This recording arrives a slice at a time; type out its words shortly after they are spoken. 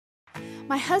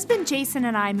My husband Jason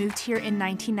and I moved here in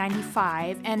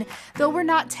 1995, and though we're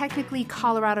not technically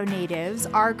Colorado natives,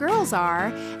 our girls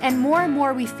are, and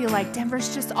more we feel like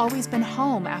Denver's just always been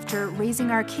home after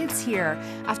raising our kids here,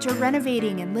 after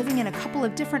renovating and living in a couple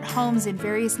of different homes in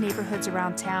various neighborhoods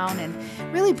around town, and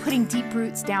really putting deep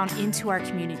roots down into our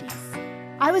communities.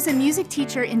 I was a music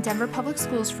teacher in Denver Public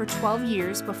Schools for 12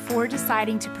 years before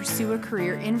deciding to pursue a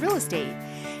career in real estate.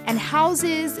 And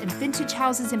houses, and vintage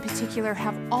houses in particular,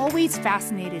 have always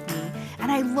fascinated me,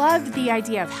 and I loved the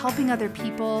idea of helping other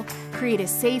people create a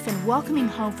safe and welcoming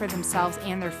home for themselves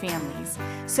and their families.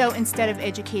 So instead of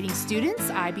educating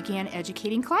students, I began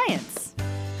educating clients.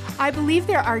 I believe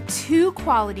there are two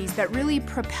qualities that really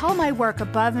propel my work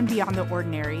above and beyond the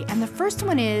ordinary, and the first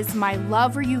one is my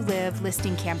Love Where You Live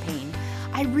listing campaign.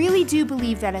 I really do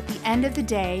believe that at the end of the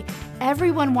day,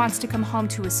 everyone wants to come home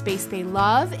to a space they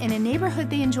love in a neighborhood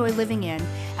they enjoy living in,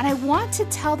 and I want to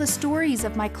tell the stories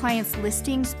of my clients'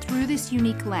 listings through this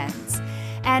unique lens.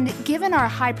 And given our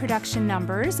high production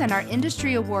numbers and our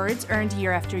industry awards earned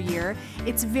year after year,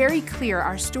 it's very clear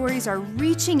our stories are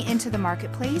reaching into the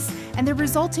marketplace and they're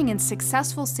resulting in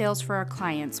successful sales for our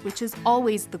clients, which is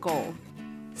always the goal.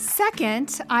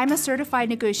 Second, I'm a certified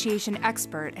negotiation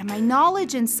expert, and my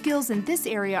knowledge and skills in this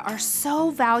area are so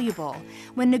valuable.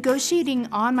 When negotiating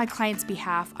on my client's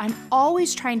behalf, I'm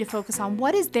always trying to focus on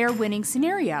what is their winning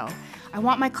scenario. I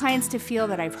want my clients to feel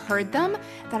that I've heard them,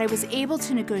 that I was able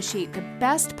to negotiate the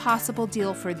best possible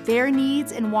deal for their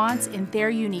needs and wants in their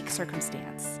unique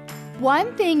circumstance.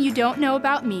 One thing you don't know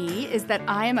about me is that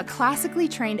I am a classically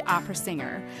trained opera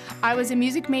singer. I was a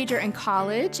music major in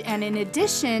college, and in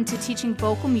addition to teaching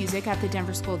vocal music at the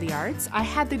Denver School of the Arts, I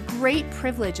had the great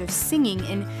privilege of singing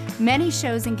in many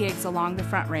shows and gigs along the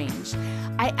Front Range.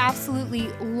 I absolutely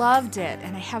loved it,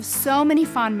 and I have so many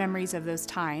fond memories of those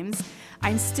times.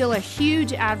 I'm still a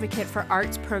huge advocate for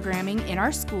arts programming in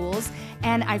our schools,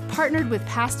 and I've partnered with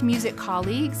past music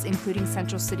colleagues, including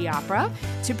Central City Opera,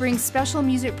 to bring special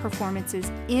music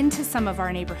performances into some of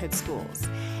our neighborhood schools.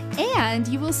 And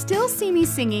you will still see me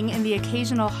singing in the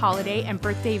occasional holiday and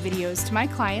birthday videos to my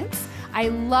clients. I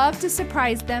love to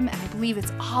surprise them, and I believe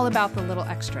it's all about the little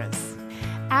extras.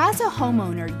 As a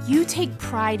homeowner, you take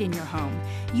pride in your home.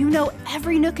 You know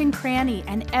every nook and cranny,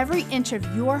 and every inch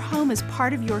of your home is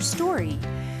part of your story.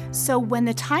 So when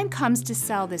the time comes to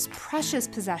sell this precious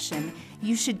possession,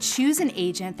 you should choose an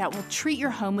agent that will treat your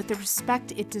home with the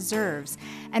respect it deserves,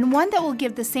 and one that will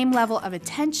give the same level of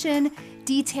attention,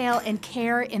 detail, and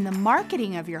care in the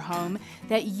marketing of your home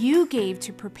that you gave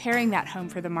to preparing that home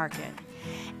for the market.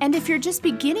 And if you're just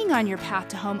beginning on your path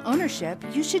to home ownership,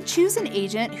 you should choose an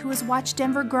agent who has watched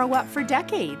Denver grow up for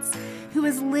decades, who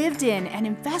has lived in and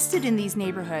invested in these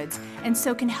neighborhoods, and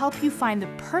so can help you find the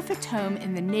perfect home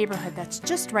in the neighborhood that's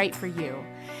just right for you.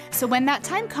 So when that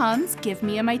time comes, give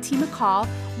me and my team a call.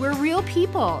 We're real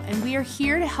people, and we are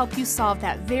here to help you solve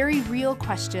that very real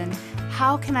question: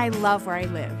 how can I love where I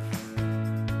live?